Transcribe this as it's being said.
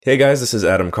Hey guys, this is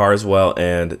Adam Carswell,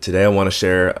 and today I want to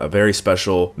share a very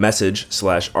special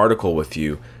message/article with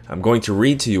you. I'm going to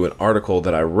read to you an article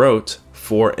that I wrote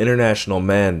for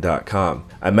internationalman.com.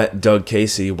 I met Doug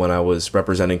Casey when I was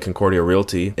representing Concordia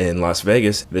Realty in Las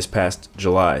Vegas this past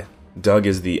July. Doug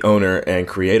is the owner and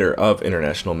creator of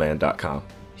internationalman.com.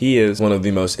 He is one of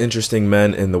the most interesting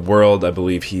men in the world. I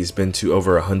believe he's been to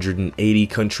over 180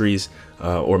 countries,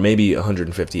 or maybe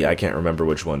 150. I can't remember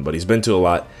which one, but he's been to a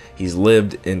lot. He's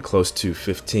lived in close to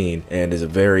 15 and is a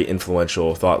very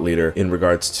influential thought leader in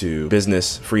regards to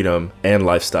business, freedom, and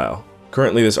lifestyle.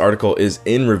 Currently, this article is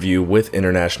in review with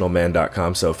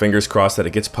internationalman.com, so fingers crossed that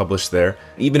it gets published there.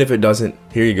 Even if it doesn't,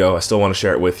 here you go. I still want to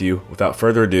share it with you. Without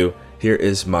further ado, here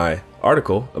is my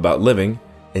article about living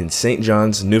in St.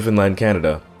 John's, Newfoundland,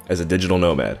 Canada, as a digital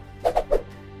nomad.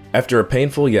 After a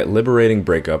painful yet liberating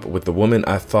breakup with the woman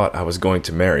I thought I was going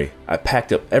to marry, I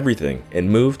packed up everything and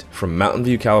moved from Mountain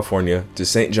View, California to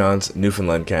St. John's,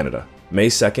 Newfoundland, Canada. May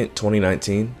 2nd,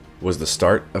 2019 was the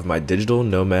start of my digital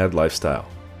nomad lifestyle.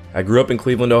 I grew up in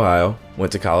Cleveland, Ohio,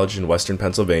 went to college in Western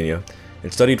Pennsylvania,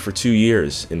 and studied for 2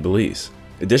 years in Belize.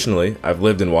 Additionally, I've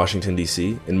lived in Washington,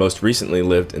 D.C., and most recently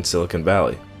lived in Silicon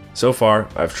Valley. So far,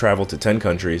 I've traveled to 10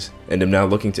 countries and am now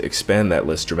looking to expand that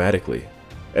list dramatically.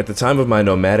 At the time of my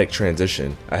nomadic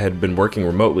transition, I had been working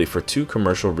remotely for 2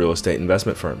 commercial real estate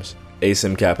investment firms,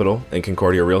 ASIM Capital and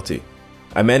Concordia Realty.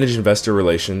 I manage investor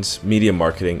relations, media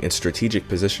marketing, and strategic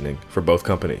positioning for both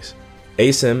companies.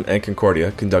 ASIM and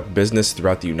Concordia conduct business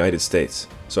throughout the United States,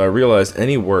 so I realized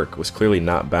any work was clearly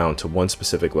not bound to one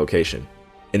specific location.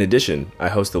 In addition, I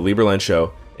host the Lieberland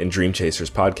Show and Dream Chasers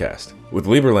podcast. With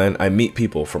Lieberland, I meet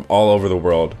people from all over the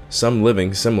world, some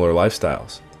living similar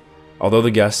lifestyles. Although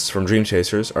the guests from Dream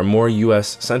Chasers are more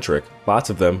US-centric, lots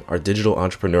of them are digital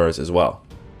entrepreneurs as well.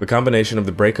 The combination of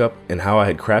the breakup and how I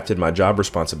had crafted my job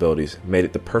responsibilities made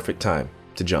it the perfect time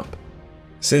to jump.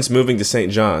 Since moving to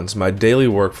St. John's, my daily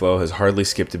workflow has hardly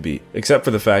skipped a beat, except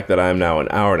for the fact that I am now an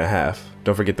hour and a half,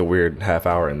 don't forget the weird half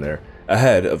hour in there,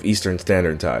 ahead of Eastern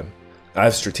Standard Time.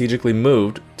 I've strategically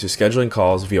moved to scheduling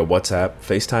calls via WhatsApp,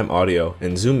 FaceTime audio,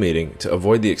 and Zoom meeting to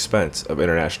avoid the expense of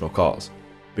international calls.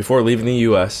 Before leaving the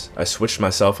US, I switched my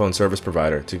cell phone service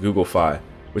provider to Google Fi,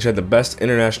 which had the best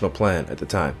international plan at the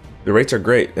time. The rates are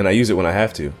great and I use it when I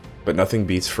have to, but nothing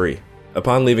beats free.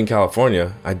 Upon leaving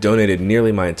California, I donated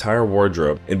nearly my entire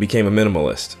wardrobe and became a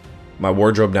minimalist. My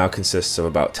wardrobe now consists of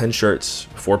about 10 shirts,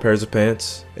 4 pairs of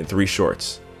pants, and 3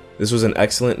 shorts. This was an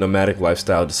excellent nomadic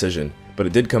lifestyle decision, but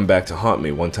it did come back to haunt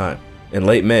me one time. In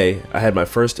late May, I had my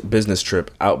first business trip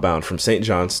outbound from St.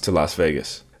 John's to Las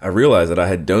Vegas. I realized that I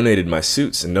had donated my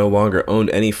suits and no longer owned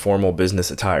any formal business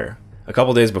attire. A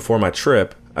couple days before my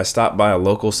trip, I stopped by a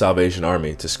local Salvation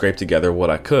Army to scrape together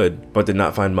what I could, but did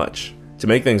not find much. To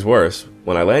make things worse,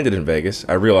 when I landed in Vegas,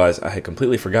 I realized I had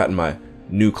completely forgotten my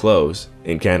new clothes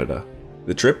in Canada.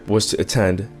 The trip was to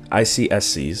attend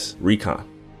ICSC's Recon.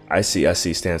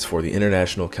 ICSC stands for the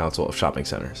International Council of Shopping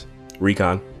Centers.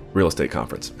 Recon, Real Estate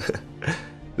Conference.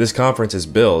 This conference is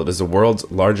billed as the world's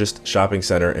largest shopping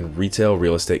center and retail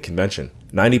real estate convention.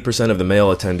 90% of the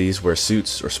male attendees wear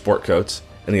suits or sport coats,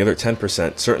 and the other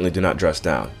 10% certainly do not dress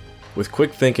down. With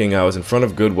quick thinking, I was in front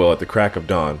of Goodwill at the crack of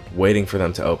dawn, waiting for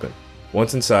them to open.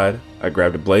 Once inside, I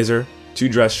grabbed a blazer, 2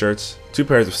 dress shirts, 2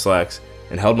 pairs of slacks,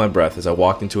 and held my breath as I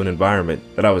walked into an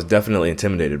environment that I was definitely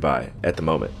intimidated by at the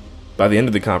moment. By the end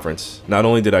of the conference, not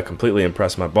only did I completely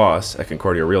impress my boss at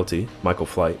Concordia Realty, Michael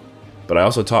Flight, but I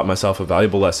also taught myself a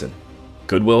valuable lesson.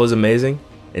 Goodwill is amazing,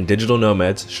 and digital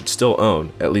nomads should still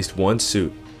own at least 1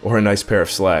 suit or a nice pair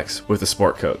of slacks with a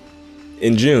sport coat.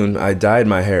 In June, I dyed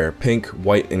my hair pink,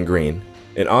 white, and green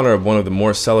in honor of one of the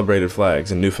more celebrated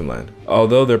flags in Newfoundland.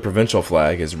 Although their provincial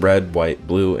flag is red, white,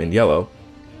 blue, and yellow,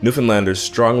 Newfoundlanders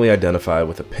strongly identify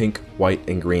with a pink, white,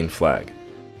 and green flag.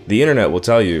 The internet will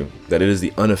tell you that it is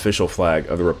the unofficial flag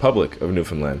of the Republic of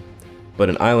Newfoundland, but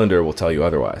an islander will tell you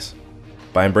otherwise.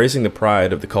 By embracing the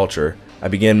pride of the culture, I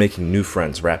began making new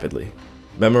friends rapidly.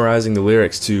 Memorizing the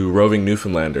lyrics to Roving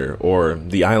Newfoundlander or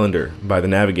The Islander by the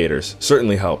Navigators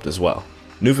certainly helped as well.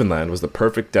 Newfoundland was the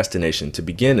perfect destination to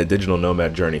begin a digital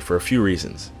nomad journey for a few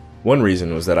reasons. One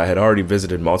reason was that I had already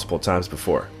visited multiple times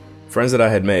before. Friends that I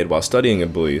had made while studying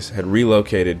in Belize had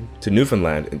relocated to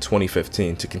Newfoundland in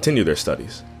 2015 to continue their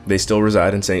studies. They still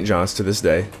reside in St. John's to this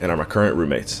day and are my current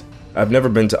roommates. I've never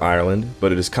been to Ireland,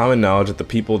 but it is common knowledge that the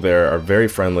people there are very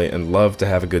friendly and love to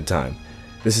have a good time.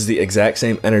 This is the exact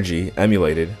same energy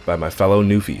emulated by my fellow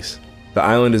Newfies. The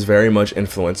island is very much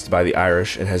influenced by the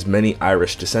Irish and has many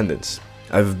Irish descendants.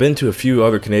 I've been to a few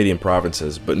other Canadian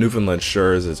provinces, but Newfoundland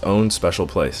sure is its own special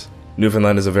place.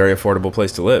 Newfoundland is a very affordable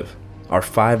place to live. Our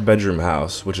 5-bedroom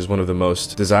house, which is one of the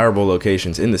most desirable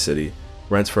locations in the city,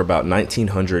 rents for about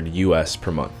 $1,900 US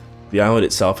per month. The island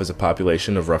itself has a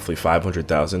population of roughly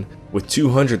 500,000, with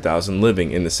 200,000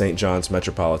 living in the St. John's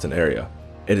metropolitan area.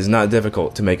 It is not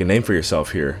difficult to make a name for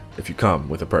yourself here if you come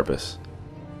with a purpose.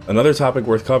 Another topic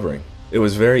worth covering: it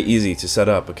was very easy to set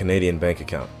up a Canadian bank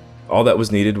account. All that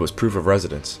was needed was proof of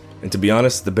residence, and to be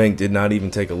honest, the bank did not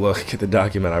even take a look at the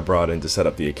document I brought in to set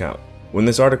up the account. When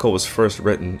this article was first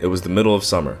written, it was the middle of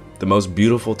summer, the most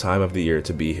beautiful time of the year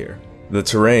to be here. The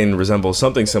terrain resembles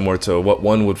something similar to what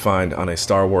one would find on a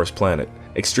Star Wars planet,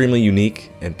 extremely unique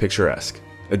and picturesque.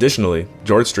 Additionally,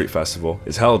 George Street Festival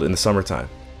is held in the summertime.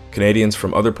 Canadians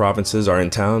from other provinces are in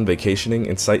town vacationing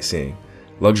and sightseeing.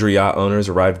 Luxury yacht owners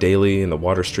arrive daily in the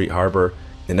Water Street Harbor,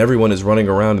 and everyone is running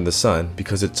around in the sun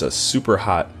because it's a super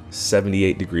hot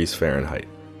 78 degrees Fahrenheit,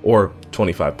 or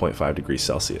 25.5 degrees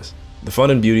Celsius. The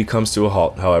fun and beauty comes to a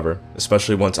halt, however,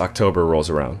 especially once October rolls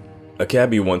around. A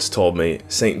cabbie once told me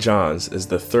St. John's is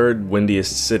the 3rd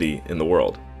windiest city in the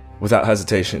world. Without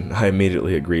hesitation, I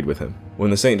immediately agreed with him. When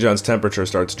the St. John's temperature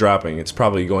starts dropping, it's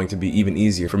probably going to be even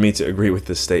easier for me to agree with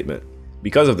this statement.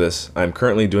 Because of this, I am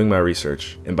currently doing my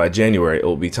research, and by January it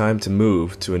will be time to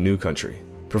move to a new country,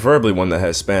 preferably one that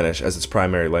has Spanish as its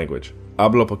primary language.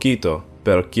 Hablo poquito,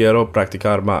 pero quiero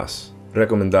practicar más.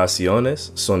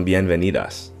 Recomendaciones son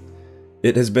bienvenidas.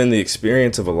 It has been the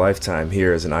experience of a lifetime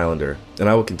here as an islander, and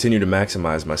I will continue to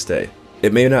maximize my stay.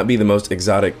 It may not be the most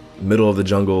exotic,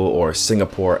 middle-of-the-jungle or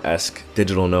Singapore-esque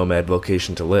digital nomad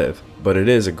location to live, but it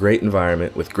is a great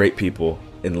environment with great people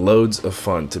and loads of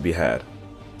fun to be had.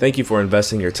 Thank you for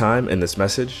investing your time in this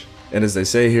message, and as they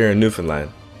say here in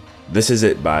Newfoundland, this is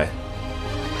it, bye.